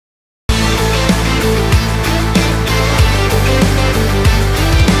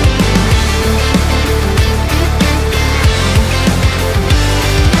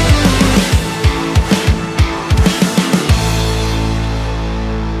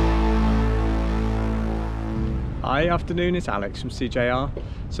Hi, afternoon, it's Alex from CJR.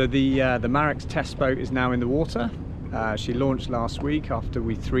 So the Marex test boat is now in the water. She launched last week after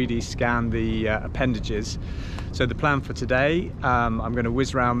we 3D scanned the appendages. So the plan for today, I'm going to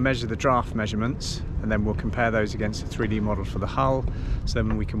whiz around, measure the draft measurements, and then we'll compare those against the 3D model for the hull, so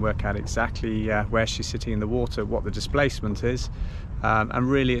then we can work out exactly where she's sitting in the water, what the displacement is,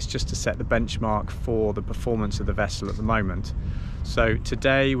 and really it's just to set the benchmark for the performance of the vessel at the moment. So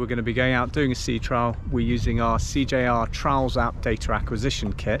today we're going to be going out doing a sea trial. We're using our CJR TrialsApp data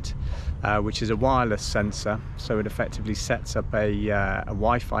acquisition kit, which is a wireless sensor, so it effectively sets up a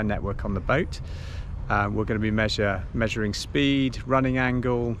Wi-Fi network on the boat. We're going to be measuring speed, running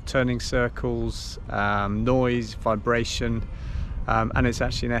angle, turning circles, noise, vibration, and it's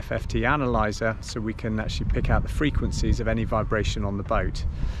actually an FFT analyzer, so we can actually pick out the frequencies of any vibration on the boat.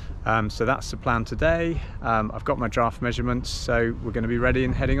 So that's the plan today. I've got my draft measurements, so we're going to be ready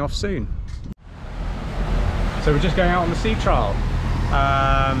and heading off soon. So we're just going out on the sea trial.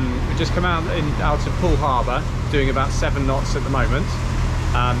 We just come out of Poole Harbour, doing about 7 knots at the moment.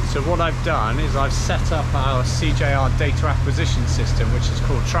 So what I've done is I've set up our CJR data acquisition system, which is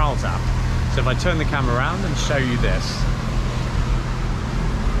called TrialsApp. So if I turn the camera around and show you this.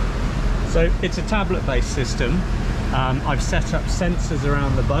 So it's a tablet-based system. I've set up sensors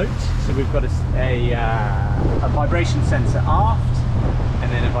around the boat. So we've got a vibration sensor aft,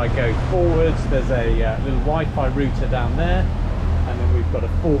 and then if I go forwards, there's a little Wi-Fi router down there, and then we've got a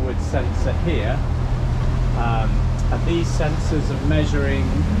forward sensor here. And these sensors are measuring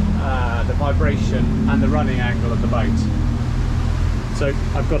the vibration and the running angle of the boat. So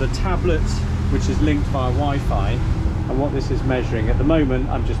I've got a tablet which is linked via Wi-Fi, and what this is measuring at the moment,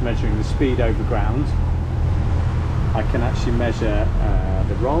 I'm just measuring the speed over ground. I can actually measure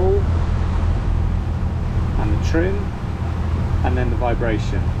the roll and the trim, and then the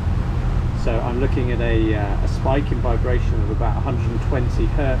vibration. So I'm looking at a spike in vibration of about 120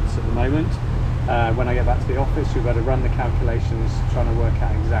 Hertz at the moment. When I get back to the office, you'll be able to run the calculations trying to work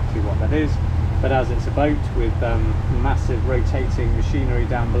out exactly what that is. But as it's a boat with massive rotating machinery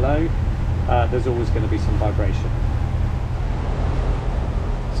down below, there's always going to be some vibration.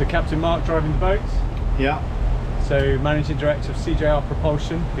 So Captain Mark driving the boat? Yeah. So Managing Director of CJR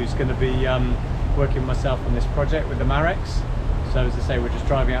Propulsion, who's going to be working with myself on this project with the Marex. So as I say, we're just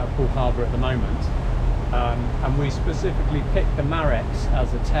driving out of Poole Harbour at the moment. And we specifically picked the Marex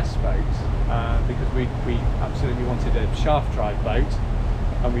as a test boat because we absolutely wanted a shaft drive boat,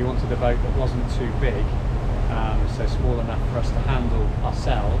 and we wanted a boat that wasn't too big, so small enough for us to handle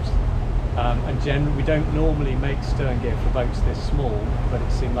ourselves. And generally we don't normally make stern gear for boats this small, but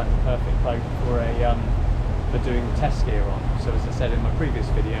it seemed like the perfect boat for doing the test gear on. So as I said in my previous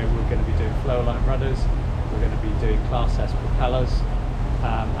video, we're going to be doing flow line rudders, we're going to be doing Class S propellers,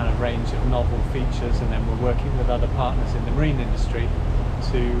 and a range of novel features, and then we're working with other partners in the marine industry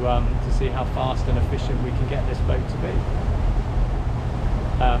to see how fast and efficient we can get this boat to be.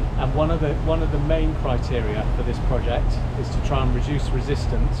 And one of the main criteria for this project is to try and reduce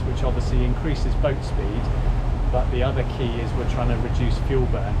resistance, which obviously increases boat speed, but the other key is we're trying to reduce fuel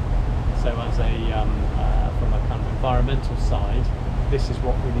burn. So as from a kind of environmental side, this is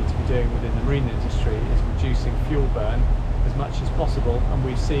what we need to be doing within the marine industry, is reducing fuel burn as much as possible. And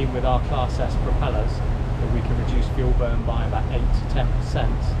we've seen with our Class S propellers that we can reduce fuel burn by about 8 to 10%.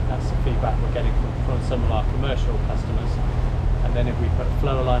 That's the feedback we're getting from some of our commercial customers. And then if we put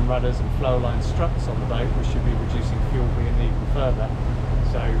flow line rudders and flow line struts on the boat, we should be reducing fuel burn even further.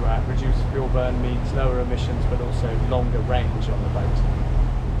 So reduced fuel burn means lower emissions, but also longer range on the boat.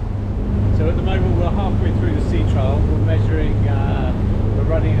 So at the moment we're halfway through the sea trial. We're measuring, we're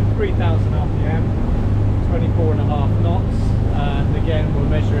running at 3,000 RPM, 24.5 knots, and again we're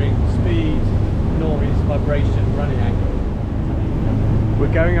measuring speed, noise, vibration, running angle.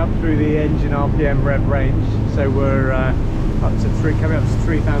 We're going up through the engine RPM rev range, so we're coming up to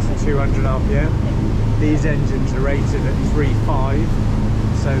 3,200 RPM. These engines are rated at 3.5,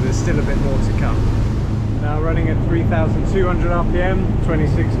 so there's still a bit more to come. Now running at 3,200 RPM,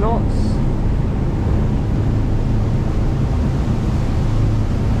 26 knots.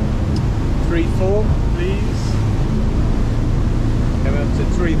 3.4, please. Coming up to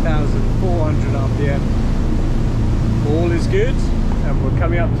 3,400 RPM. All is good, and we're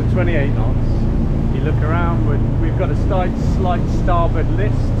coming up to 28 knots. You look around, we've got a slight starboard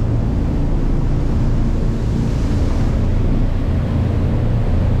list.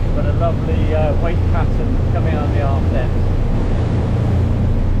 Got a lovely weight pattern coming out of the aft end.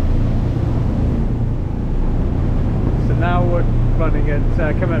 So now we're running at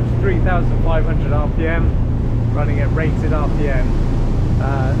coming up to 3,500 RPM, running at rated RPM.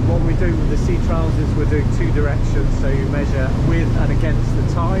 What we do with the Seatrials is we're doing two directions, so you measure with and against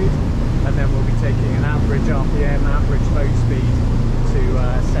the tide, and then we'll be taking an average RPM, average boat speed to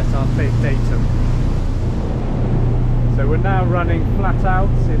set our datum. So we're now running flat out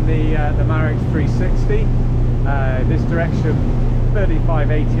in the Marex 360. This direction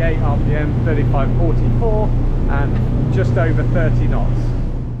 3588 RPM, 3544, and just over 30 knots.